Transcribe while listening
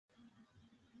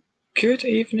Good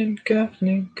evening, good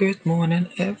afternoon, good morning,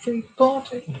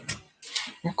 everybody. I'm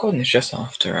recording this just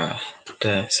after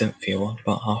the Cynthia one,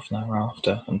 about half an hour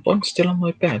after, and I'm still on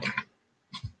my bed.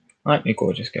 Like me,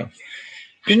 gorgeous girl.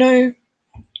 Do you know,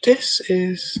 this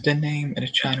is the name of the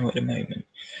channel at the moment.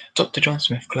 Dr. John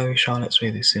Smith, Chloe, Charlotte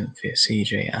Sweethy, Cynthia,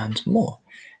 CJ, and more.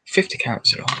 50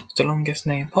 characters long. It's the longest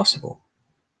name possible.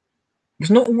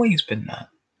 It's not always been that.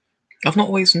 I've not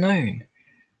always known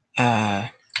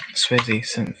Swizzy,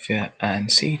 Cynthia, and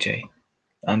CJ,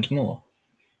 and more.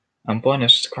 And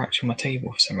Buono's scratching my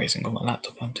table for some reason, got my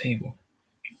laptop on the table.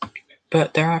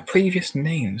 But there are previous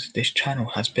names this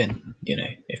channel has been,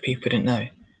 if people didn't know.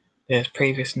 There's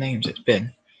previous names it's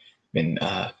been.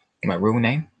 My real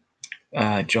name,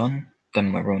 John, then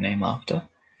my real name after.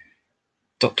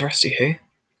 Dr. Rusty Who,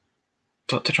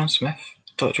 Dr. John Smith,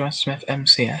 Dr. John Smith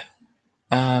MCF.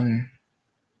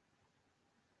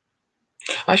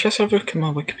 Actually, let's have a look at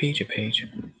my Wikipedia page.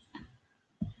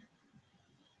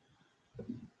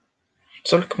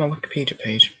 So look at my Wikipedia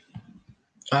page.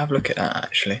 I have a look at that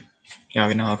actually. Yeah,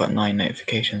 I know I've got 9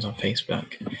 notifications on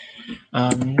Facebook.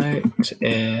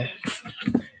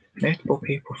 Notable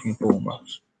people from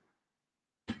Bournemouth.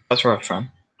 That's where I'm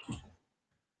from.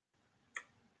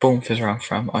 Bournemouth is where I'm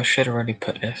from. I should have already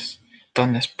put this,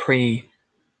 done this pre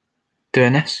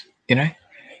doing this,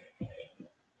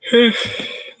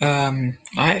 I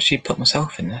actually put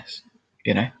myself in this,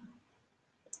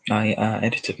 I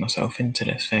edited myself into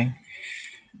this thing.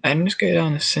 And let's go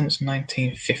down to since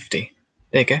 1950.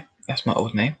 There you go. That's my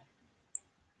old name.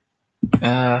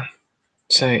 So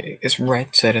it's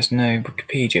red, so there's no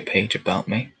Wikipedia page about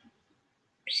me.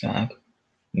 Sad.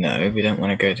 No, we don't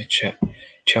want to go to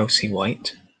Chelsea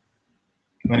White.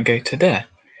 We want to go to there.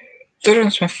 Dr.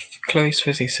 John Smith, Chloe,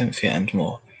 Swizzy, Cynthia, and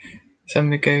more. So then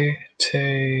we go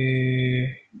to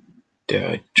do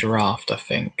a draft, I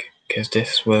think, because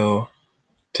this will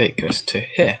take us to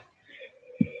here.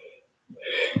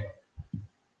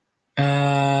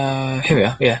 Here we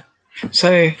are, yeah.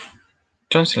 So,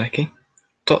 John Selecki,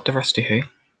 Dr. Rusty Who,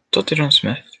 Dr. John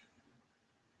Smith,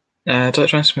 Dr.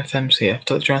 John Smith MCF,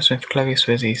 Dr. John Smith, Chloe,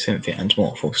 Swizzy, Cynthia, and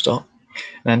more, full stop.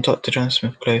 And then Dr. John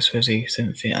Smith, Chloe, Swizzy,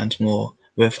 Cynthia, and more,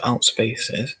 without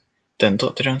spaces. Then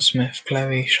Dr. John Smith,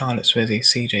 Chloe, Charlotte, Swizzy,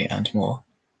 CJ, and more.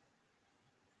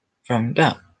 From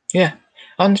that, yeah.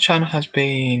 And the channel has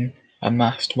been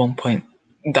amassed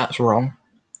that's wrong,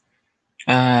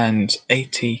 and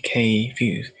 80k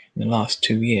views in the last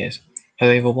 2 years. Has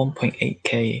over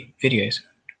 1.8k videos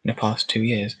in the past 2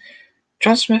 years.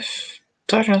 Dr.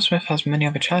 John Smith has many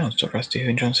other channels, Dr. Rusty Who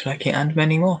and John Selecki, and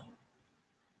many more.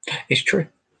 It's true.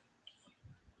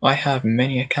 I have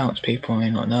many accounts people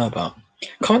may not know about.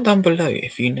 Comment down below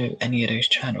if you know any of those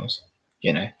channels.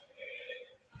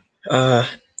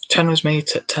 Channel was made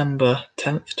September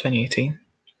 10th, 2018.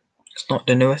 It's not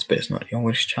the newest, but it's not the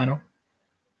oldest channel.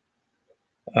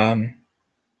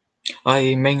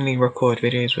 I mainly record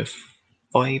videos with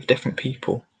 5 different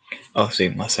people. Obviously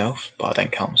myself, but I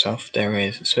don't count myself. There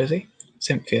is Swizzy,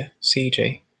 Cynthia,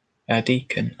 CJ,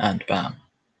 Deacon, and Bam.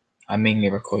 I mainly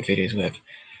record videos with.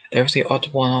 There's the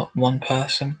odd one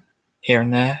person here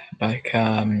and there, like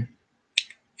 5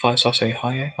 Sauce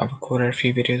Ohio. I've recorded a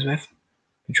few videos with.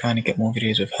 I'm trying to get more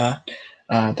videos with her.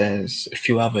 There's a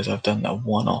few others I've done a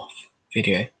one-off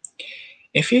video.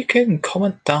 If you can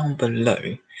comment down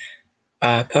below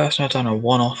a person I've done a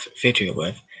one-off video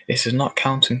with, this is not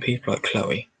counting people like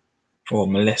Chloe or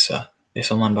Melissa. This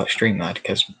is one about StreamYard,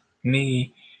 because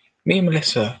me and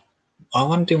Melissa, I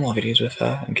want to do more videos with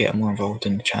her and get her more involved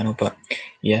in the channel, but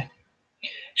yeah.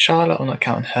 Charlotte, I'm not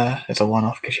counting her as a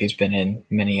one-off because she's been in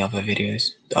many other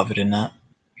videos other than that.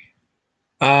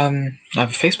 I have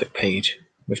a Facebook page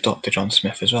with Dr. John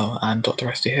Smith as well, and Dr.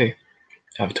 Rusty Who.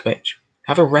 I have a Twitch.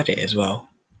 I have a Reddit as well.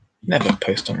 Never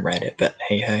post on Reddit, but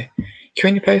hey ho.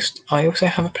 Community post, I also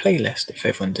have a playlist, if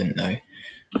everyone didn't know,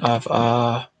 of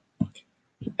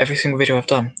every single video I've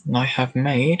done. And I have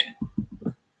made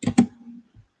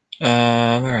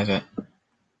where is it?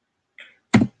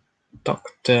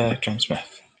 Dr. John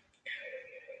Smith.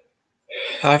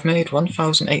 I've made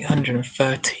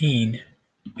 1,813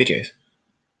 videos.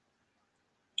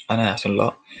 I know that's a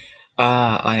lot.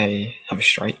 I have a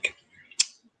strike,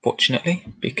 fortunately,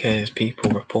 because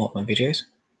people report my videos.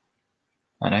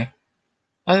 I know.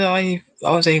 I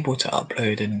was able to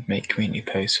upload and make community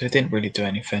posts, so it didn't really do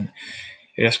anything.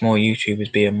 It's just more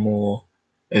YouTubers being more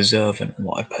observant on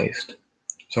what I post.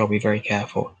 So I'll be very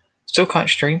careful. Still can't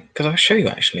stream, because I'll show you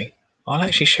actually. I'll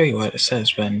actually show you what it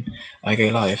says when I go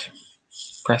live.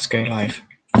 Press go live.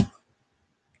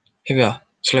 Here we are.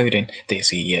 It's loading. They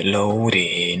see it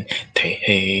loading. They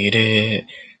hate it.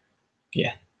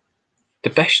 Yeah. the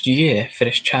best year for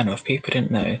this channel, if people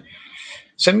didn't know.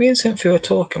 So me and Cynthia were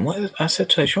talking. I said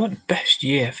to her, "Do you know what the best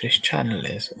year for this channel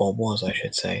is, or was, I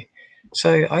should say?"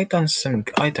 So I done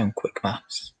quick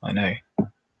maths. I know,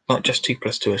 not just 2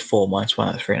 + 2 is 4, minus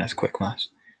 1 is 3, and that's quick maths.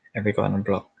 Every guy on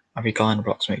the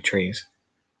blocks make trees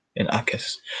in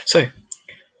ACUS. So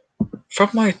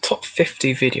from my top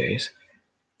 50 videos,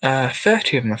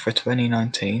 30 of them are for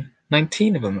 2019,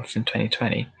 19 of them are from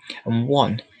 2020, and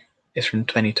 1 is from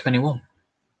 2021.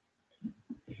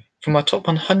 From my top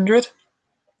 100,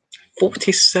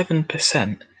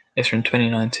 47% is from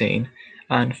 2019,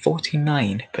 and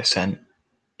 49%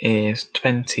 is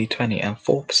 2020, and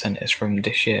 4% is from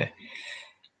this year.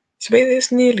 So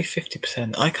it's nearly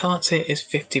 50%. I can't say it is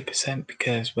 50%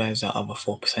 because where's that other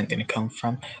 4% going to come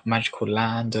from? Magical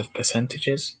land of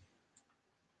percentages.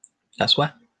 That's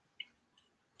where.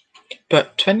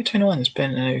 But 2021 has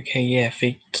been an okay year for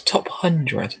the top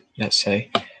 100, let's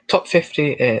say. Top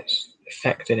 50, it's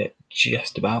affected it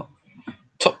just about.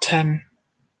 Top 10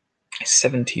 is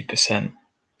 70%.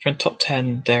 From top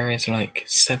 10, there is like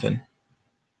 7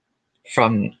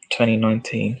 from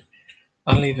 2019.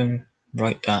 I'll even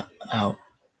write that out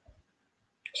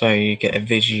so you get a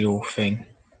visual thing.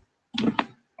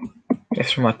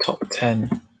 It's from my top 10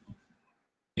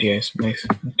 videos,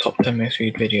 top 10 most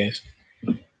viewed videos.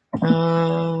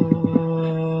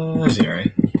 0,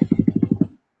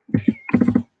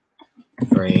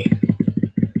 3,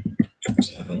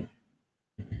 7,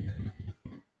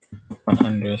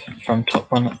 100 from top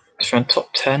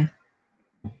 10.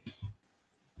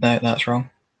 No, that's wrong.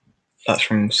 That's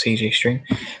from CJ Stream.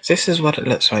 So this is what it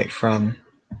looks like from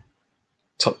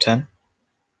top 10,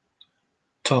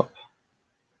 top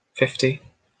 50,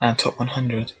 and top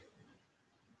 100.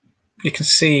 You can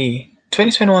see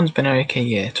 2021's been an okay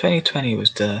year.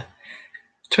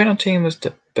 2019 was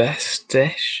the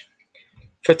best-ish.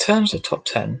 For terms of top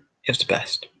 10, it was the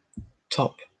best.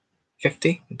 Top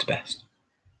 50 was the best.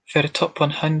 For the top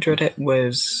 100, it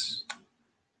was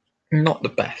not the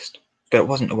best, but it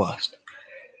wasn't the worst.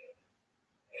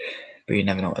 But you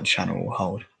never know what the channel will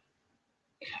hold.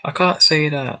 I can't say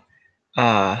that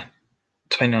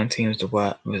 2019 was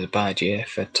a bad year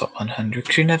for top 100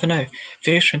 because you never know.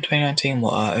 Videos from 2019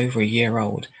 what are over a year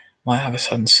old might have a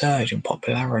sudden surge in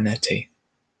popularity.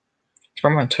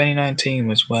 Remember, 2019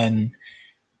 was when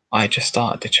I just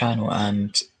started the channel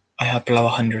and I had below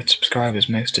 100 subscribers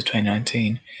most of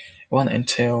 2019. It wasn't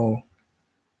until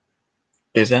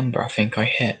December I think I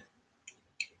hit.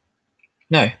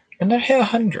 No, when I hit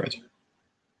 100.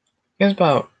 It was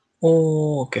about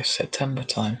August, September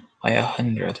time. I hit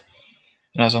 100.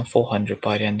 And I was on 400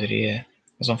 by the end of the year.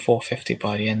 I was on 450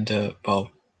 by the end of, by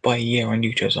a year on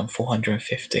YouTube, I was on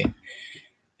 450.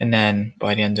 And then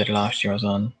by the end of the last year, I was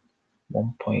on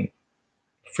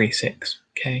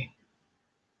 1.36k.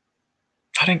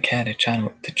 I don't care, the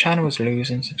channel was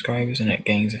losing subscribers and it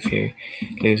gains a few,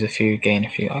 lose a few, gain a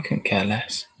few. I couldn't care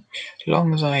less. As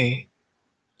long as I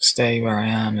stay where I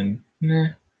am and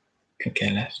couldn't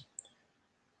care less.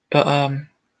 But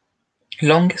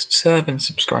longest serving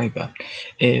subscriber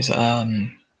is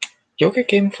Yoga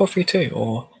Game 432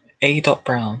 or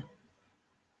A.Brown.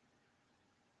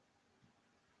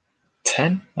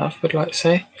 10, I would like to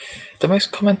say. The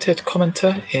most commented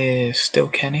commenter is still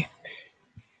Kenny.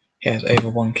 He has over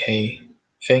 1k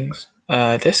things.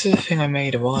 This is a thing I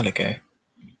made a while ago.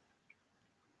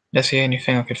 That's the only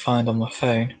thing I could find on my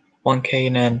phone. 1k,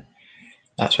 and then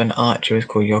that's when Archie was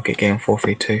called Yoga Game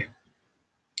 432.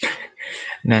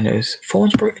 And then it was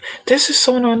Thornsbrook. This is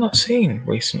someone I've not seen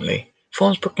recently.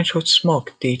 Thornsbrook and Short Smog,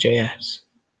 DJS.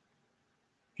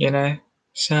 You know,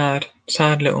 sad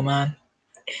little man.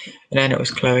 And then it was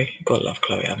Chloe. Gotta love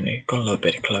Chloe, haven't you? Gotta love a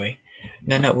bit of Chloe.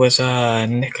 And then it was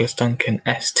Nicholas Duncan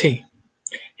ST.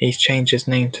 He's changed his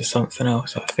name to something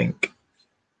else, I think.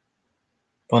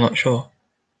 But I'm not sure.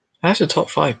 That's the top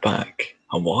 5 back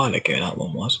a while ago, that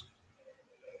one was.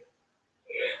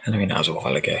 I mean, that was a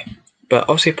while ago. But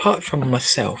obviously, apart from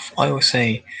myself, I will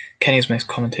say Kenny's most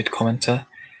commented commenter.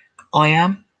 I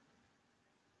am,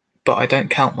 but I don't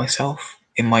count myself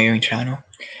in my own channel.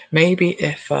 Maybe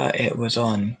if it was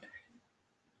on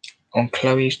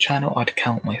Chloe's channel, I'd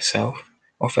count myself.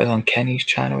 Or if it was on Kenny's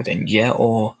channel, then yeah,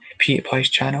 or PewDiePie's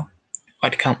channel,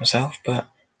 I'd count myself, but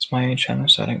it's my own channel,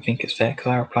 so I don't think it's fair because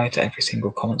I reply to every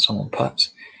single comment someone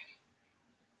puts.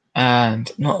 And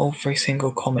not every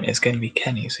single comment is going to be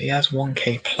Kenny's. He has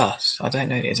 1k plus. I don't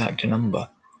know the exact number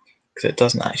because it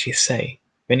doesn't actually say.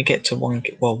 When you get to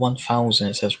 1,000,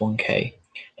 it says 1k.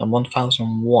 And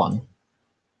 1,001,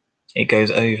 it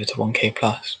goes over to 1k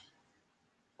plus.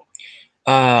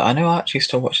 I know I actually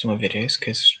still watch my videos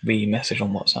because we message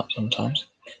on WhatsApp sometimes.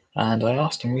 And I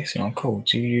asked him recently on call,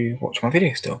 do you watch my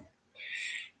videos still?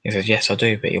 He says, yes, I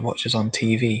do, but he watches on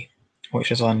TV.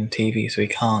 Watches on TV, so he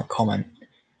can't comment.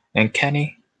 And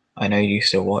Kenny, I know you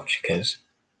still watch because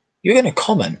you're going to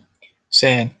comment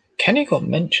saying, Kenny got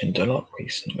mentioned a lot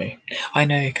recently. I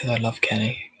know because I love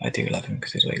Kenny. I do love him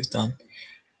because he's what he's done.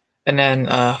 And then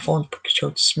Fawn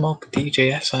Chilled Smog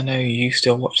DJS, I know you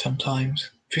still watch sometimes.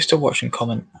 If you're still watching,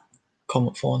 comment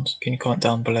Fawns. Can you comment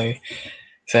down below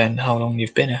saying how long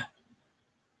you've been here?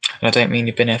 And I don't mean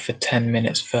you've been here for 10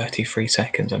 minutes 33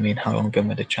 seconds. I mean how long you've been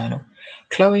with the channel.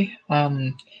 Chloe,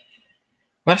 when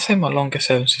I say my longest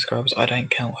 7 subscribers, I don't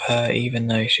count her, even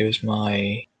though she was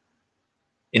my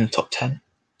in top 10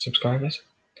 subscribers.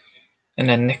 And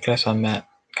then Nicholas, I met.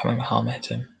 Can't remember how I met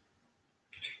him.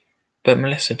 But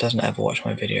Melissa doesn't ever watch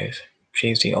my videos.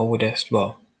 She's the oldest.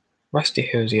 Well, Rusty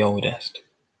Who is the oldest.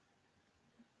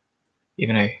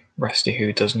 Even though Rusty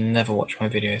Who does never watch my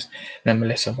videos. And then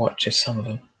Melissa watches some of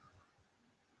them.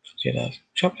 She does.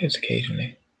 She uploads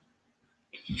occasionally.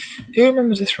 Who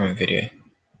remembers this from a video?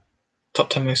 Top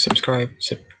 10 most subscribed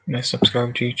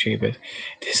YouTubers.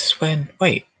 This is when.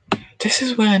 Wait. This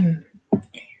is when.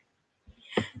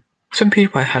 Some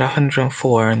people had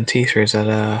 104 and T3's at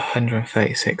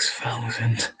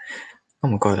 136,000. Oh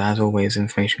my god, as always,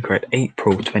 information correct.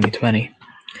 April 2020.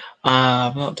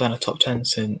 I've not done a top 10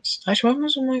 since. Actually, when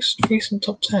was the most recent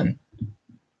top 10?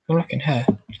 I'm looking here.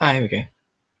 Here we go.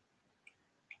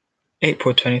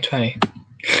 April 2020.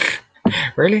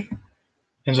 Really?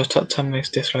 It was the top 10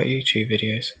 most disliked YouTube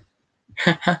videos.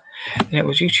 And it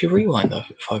was YouTube Rewind,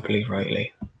 if I believe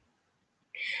rightly.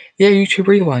 Yeah, YouTube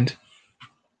Rewind.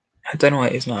 I don't know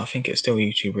what it is now. I think it's still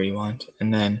YouTube Rewind.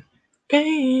 And then,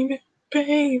 baby,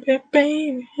 baby,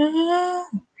 baby. Oh.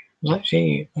 It was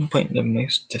actually one point the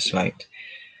most disliked.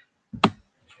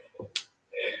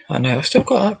 I know, I've still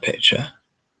got that picture.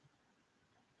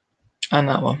 And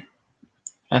that one.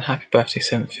 And happy birthday,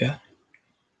 Cynthia.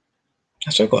 I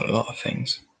still got a lot of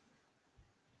things.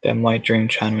 They're my dream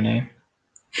channel name.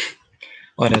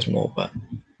 Well, there's more, but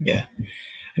yeah.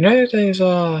 I know there's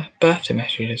birthday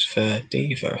messages for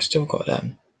Diva. I still got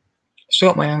them. Still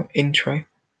got my intro.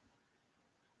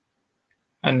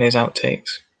 And there's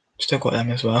outtakes. Still got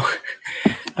them as well.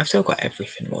 I've still got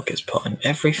everything what gets put on.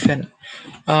 Everything.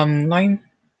 About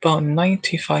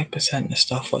 95% of the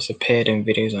stuff what's appeared in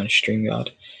videos on StreamYard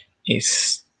is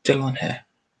still on here.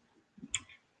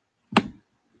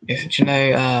 Do you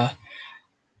know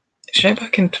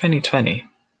back in 2020,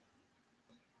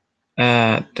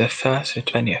 the 1st of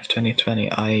 20th,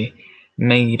 2020, I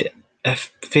made a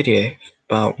video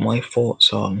about my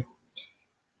thoughts on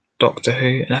Doctor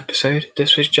Who, an episode.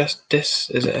 This is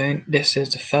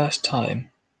the first time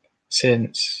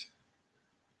since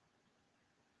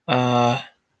 20th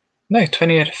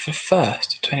for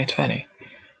 1st, 2020.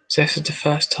 So this is the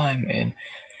first time in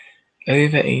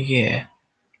over a year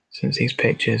since these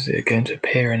pictures are going to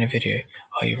appear in a video.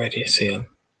 Are you ready to see them?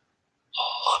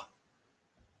 Oh,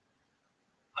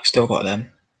 I've still got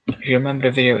them. If you remember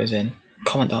the video it was in,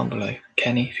 comment down below.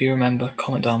 Kenny, if you remember,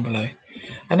 comment down below.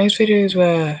 And those videos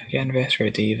were the anniversary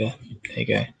of Diva. There you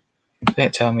go.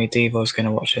 Don't tell me Diva's going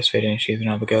to watch this video and she's going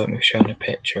to have a go at me showing a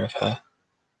picture of her.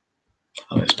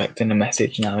 I'm expecting a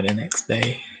message now the next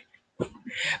day. But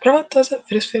that does it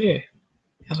for this video.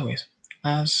 As always,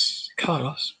 as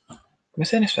Carlos. I've been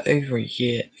saying this for over a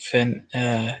year, for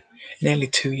nearly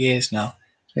 2 years now.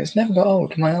 It's never got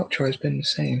old. My outro has been the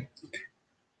same.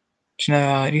 Do you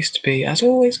know, it used to be, as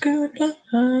always,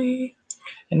 goodbye.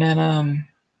 And then,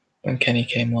 when Kenny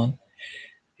came on,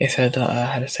 he said that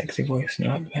I had a sexy voice,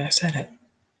 and I said it.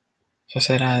 So I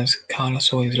said, as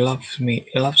Carlos always loves me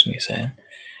saying.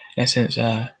 And since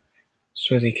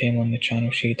Swizzy came on the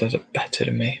channel, she does it better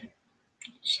than me.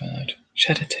 So I'd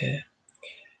shed a tear.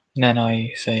 And then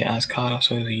I say, as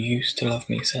Carlos always used to love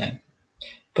me saying.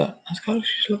 But as Carlos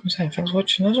used to love me saying, thanks for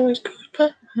watching, as always,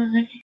 goodbye.